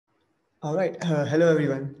All right. Hello,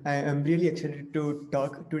 everyone. I am really excited to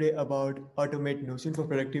talk today about automate Notion for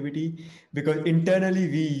productivity because internally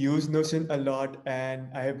we use Notion a lot, and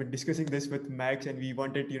I have been discussing this with Max, and we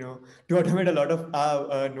wanted, to automate a lot of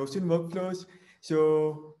our Notion workflows.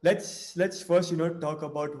 So let's first, talk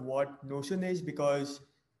about what Notion is because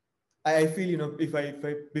I feel, if I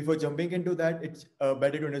before jumping into that, it's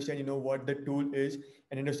better to understand, what the tool is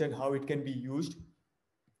and understand how it can be used.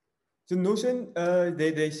 So Notion,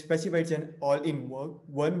 they specify it's an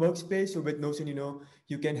one workspace. So with Notion,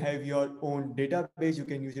 you can have your own database. You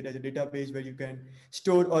can use it as a database where you can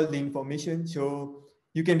store all the information. So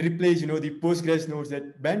you can replace, the Postgres nodes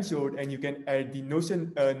that Ben showed, and you can add the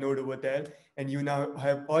Notion node over there, and you now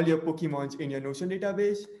have all your Pokemons in your Notion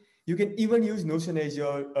database. You can even use Notion as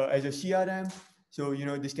a CRM. So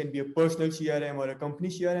this can be a personal CRM or a company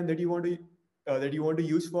CRM that you want to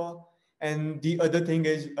use for. And the other thing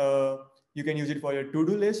is you can use it for your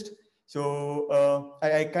to-do list. So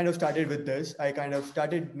I kind of started with this. I kind of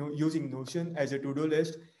started using Notion as a to-do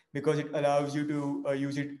list because it allows you to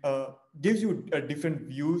use it, gives you different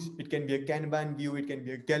views. It can be a Kanban view, it can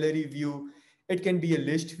be a gallery view, it can be a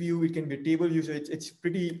list view, it can be a table view. So it's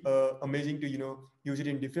pretty amazing to use it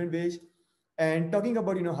in different ways. And talking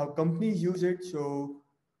about how companies use it, so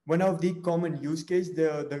one of the common use case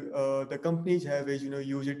the companies have is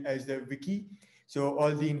use it as their wiki. So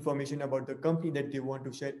all the information about the company that they want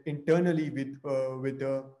to share internally with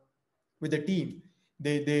the team,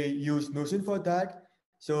 they use Notion for that.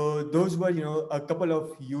 So those were a couple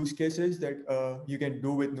of use cases that you can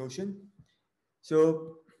do with Notion.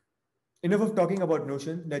 So enough of talking about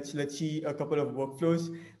Notion. Let's see a couple of workflows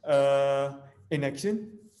in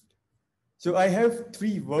action. So I have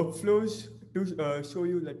three workflows to show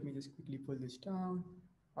you. Let me just quickly pull this down.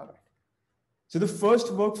 All right. So the first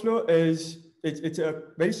workflow is it's a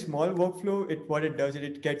very small workflow. What it does is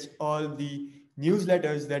it gets all the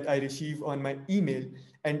newsletters that I receive on my email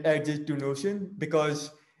and adds it to Notion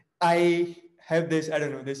because I have this, I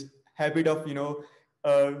don't know, this habit of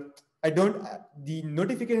uh, I don't the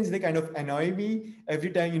notifications, they kind of annoy me every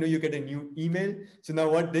time you get a new email. So now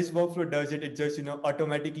what this workflow does, it just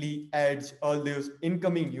automatically adds all those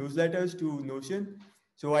incoming newsletters to Notion.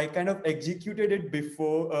 So I kind of executed it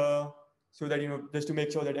before so that just to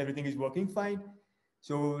make sure that everything is working fine.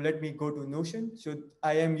 So let me go to Notion. So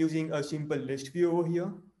I am using a simple list view over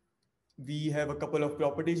here. We have a couple of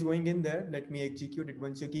properties going in there. Let me execute it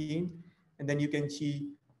once again, and then you can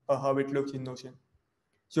see how it looks in Notion.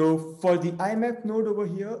 So for the IMAP node over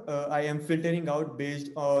here, I am filtering out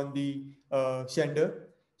based on the sender.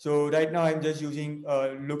 So right now I'm just using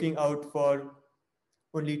looking out for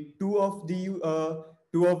only two of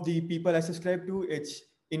the people I subscribe to. It's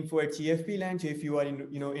info at CFP land. So if you are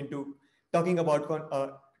into talking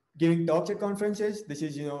about giving talks at conferences, this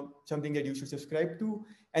is something that you should subscribe to.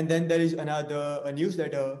 And then there is another a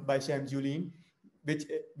newsletter by Sam Julien, which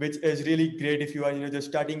which is really great if you are just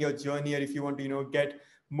starting your journey, or if you want to get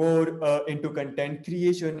more into content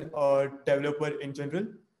creation or developer in general.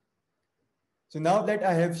 So now that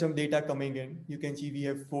I have some data coming in, you can see we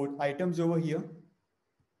have 4 items over here.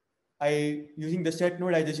 I using the set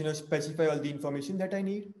node, I just specify all the information that I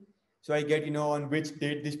need. So I get on which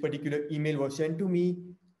date this particular email was sent to me,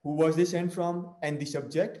 who was this sent from, and the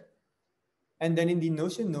subject. And then in the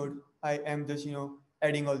Notion node, I am just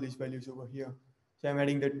adding all these values over here. So I'm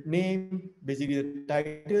adding the name, basically the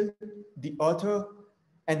title, the author,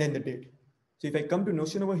 and then the date. So if I come to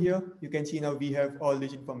Notion over here, you can see now we have all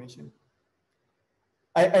this information.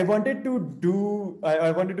 I wanted to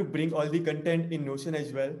I wanted to bring all the content in Notion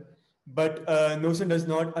as well, but Notion does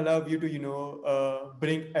not allow you to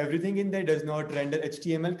bring everything in there. It does not render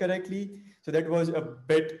HTML correctly, so that was a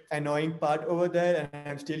bit annoying part over there, and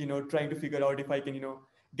I'm still trying to figure out if I can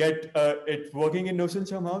get it working in Notion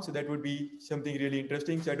somehow. So that would be something really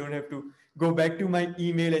interesting. So I don't have to go back to my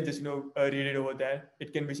email and just read it over there.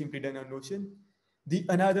 It can be simply done on Notion. The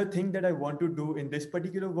another thing that I want to do in this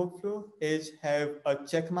particular workflow is have a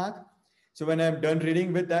check mark. So when I'm done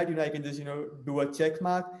reading with that, I can just do a check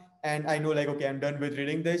mark, and I know like okay, I'm done with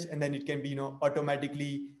reading this, and then it can be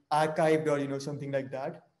automatically archived or something like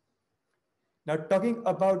that. Now talking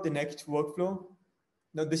about the next workflow,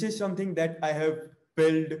 now this is something that I have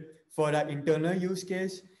built for our internal use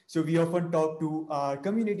case. So we often talk to our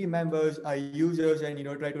community members, our users, and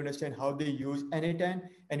try to understand how they use N8N,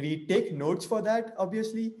 and we take notes for that,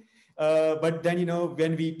 obviously. But then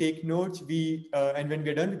when we take notes, we and when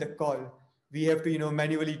we're done with the call, we have to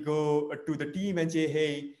manually go to the team and say,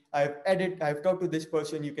 hey, I've talked to this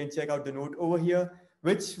person. You can check out the note over here,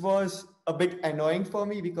 which was a bit annoying for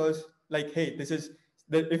me because like, hey, this is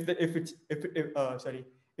if the, if it's if sorry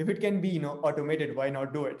If it can be, automated, why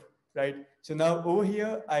not do it, right? So now over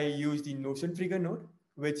here, I use the Notion trigger node,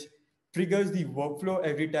 which triggers the workflow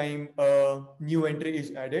every time a new entry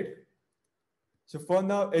is added. So for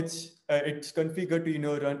now, it's configured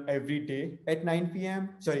to run every day at 9 p.m.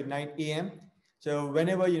 Sorry, 9 a.m. So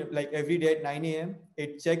whenever like every day at 9 a.m.,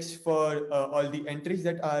 it checks for all the entries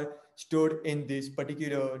that are stored in this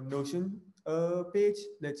particular Notion page.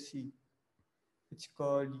 Let's see, it's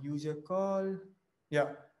called user call. Yeah,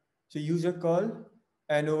 so user call,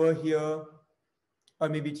 and over here, or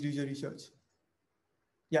maybe it's user research.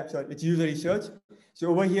 Yeah, sorry, it's user research. So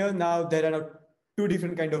over here now there are now two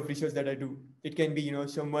different kind of research that I do. It can be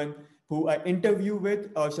someone who I interview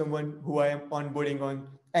with or someone who I am onboarding on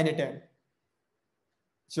N10.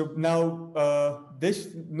 So now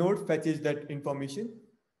this node fetches that information.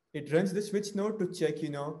 It runs the switch node to check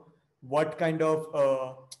what kind of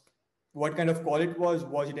uh, what kind of call it was.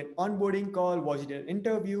 Was it an onboarding call? Was it an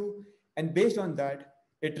interview? And based on that,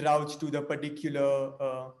 it routes to the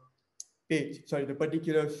particular page, sorry, the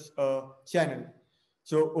particular channel.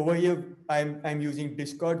 So over here, I'm using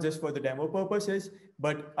Discord just for the demo purposes,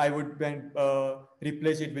 but I would then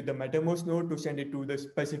replace it with the MetaMost node to send it to the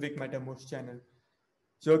specific MetaMost channel.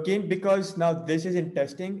 So again, because now this is in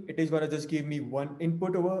testing, it is gonna just give me one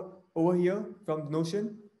input over here from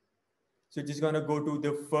Notion. So it's just gonna go to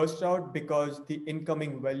the first route because the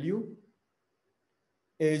incoming value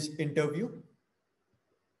is interview,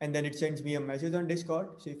 and then it sends me a message on Discord.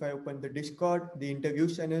 So if I open the Discord, the interview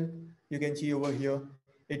channel, you can see over here,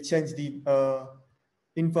 it sends the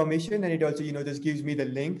information, and it also, just gives me the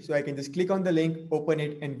link. So I can just click on the link, open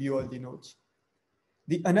it, and view all the notes.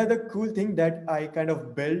 The another cool thing that I kind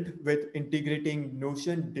of built with integrating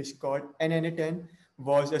Notion, Discord, and N10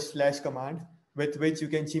 was a slash command with which you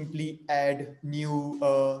can simply add new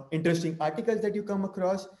interesting articles that you come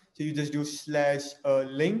across. So you just do slash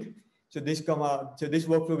link. So this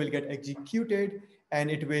workflow will get executed, and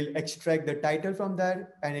it will extract the title from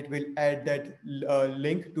that, and it will add that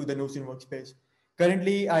link to the Notion workspace.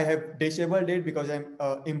 Currently, I have disabled it because I'm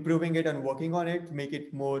improving it and working on it to make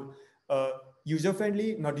it more user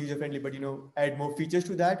friendly, not user friendly, but add more features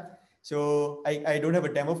to that. So I don't have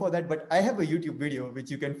a demo for that, but I have a YouTube video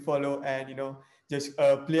which you can follow and just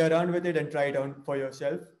play around with it and try it on for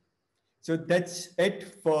yourself. So that's it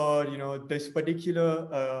for this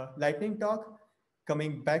particular lightning talk.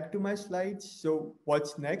 Coming back to my slides. So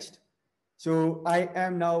what's next? So I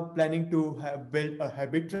am now planning to build a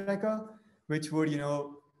habit tracker, which would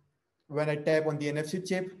when I tap on the NFC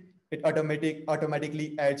chip, it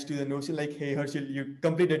automatically adds to the Notion like, hey Harshil, you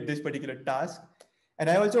completed this particular task. And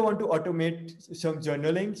I also want to automate some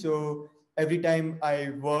journaling. So every time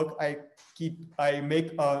I work, I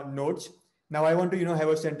make notes. Now I want to have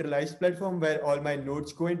a centralized platform where all my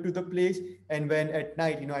notes go into the place. And when at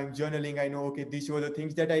night I'm journaling, I know, okay, these were the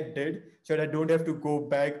things that I did, so that I don't have to go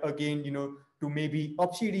back again to maybe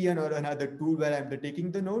Obsidian or another tool where I'm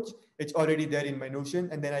taking the notes. It's already there in my Notion,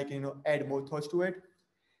 and then I can add more thoughts to it.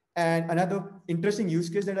 And another interesting use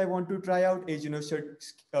case that I want to try out is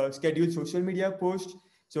schedule social media posts.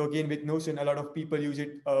 So again, with Notion, a lot of people use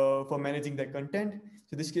it for managing their content.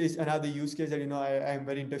 So this is another use case that I am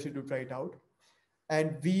very interested to try it out.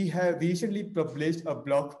 And we have recently published a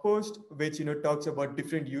blog post which talks about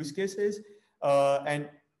different use cases, and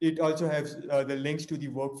it also has the links to the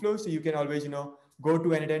workflow. So you can always go to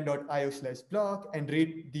n10.io/blog and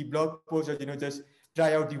read the blog post, or just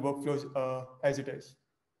try out the workflows as it is.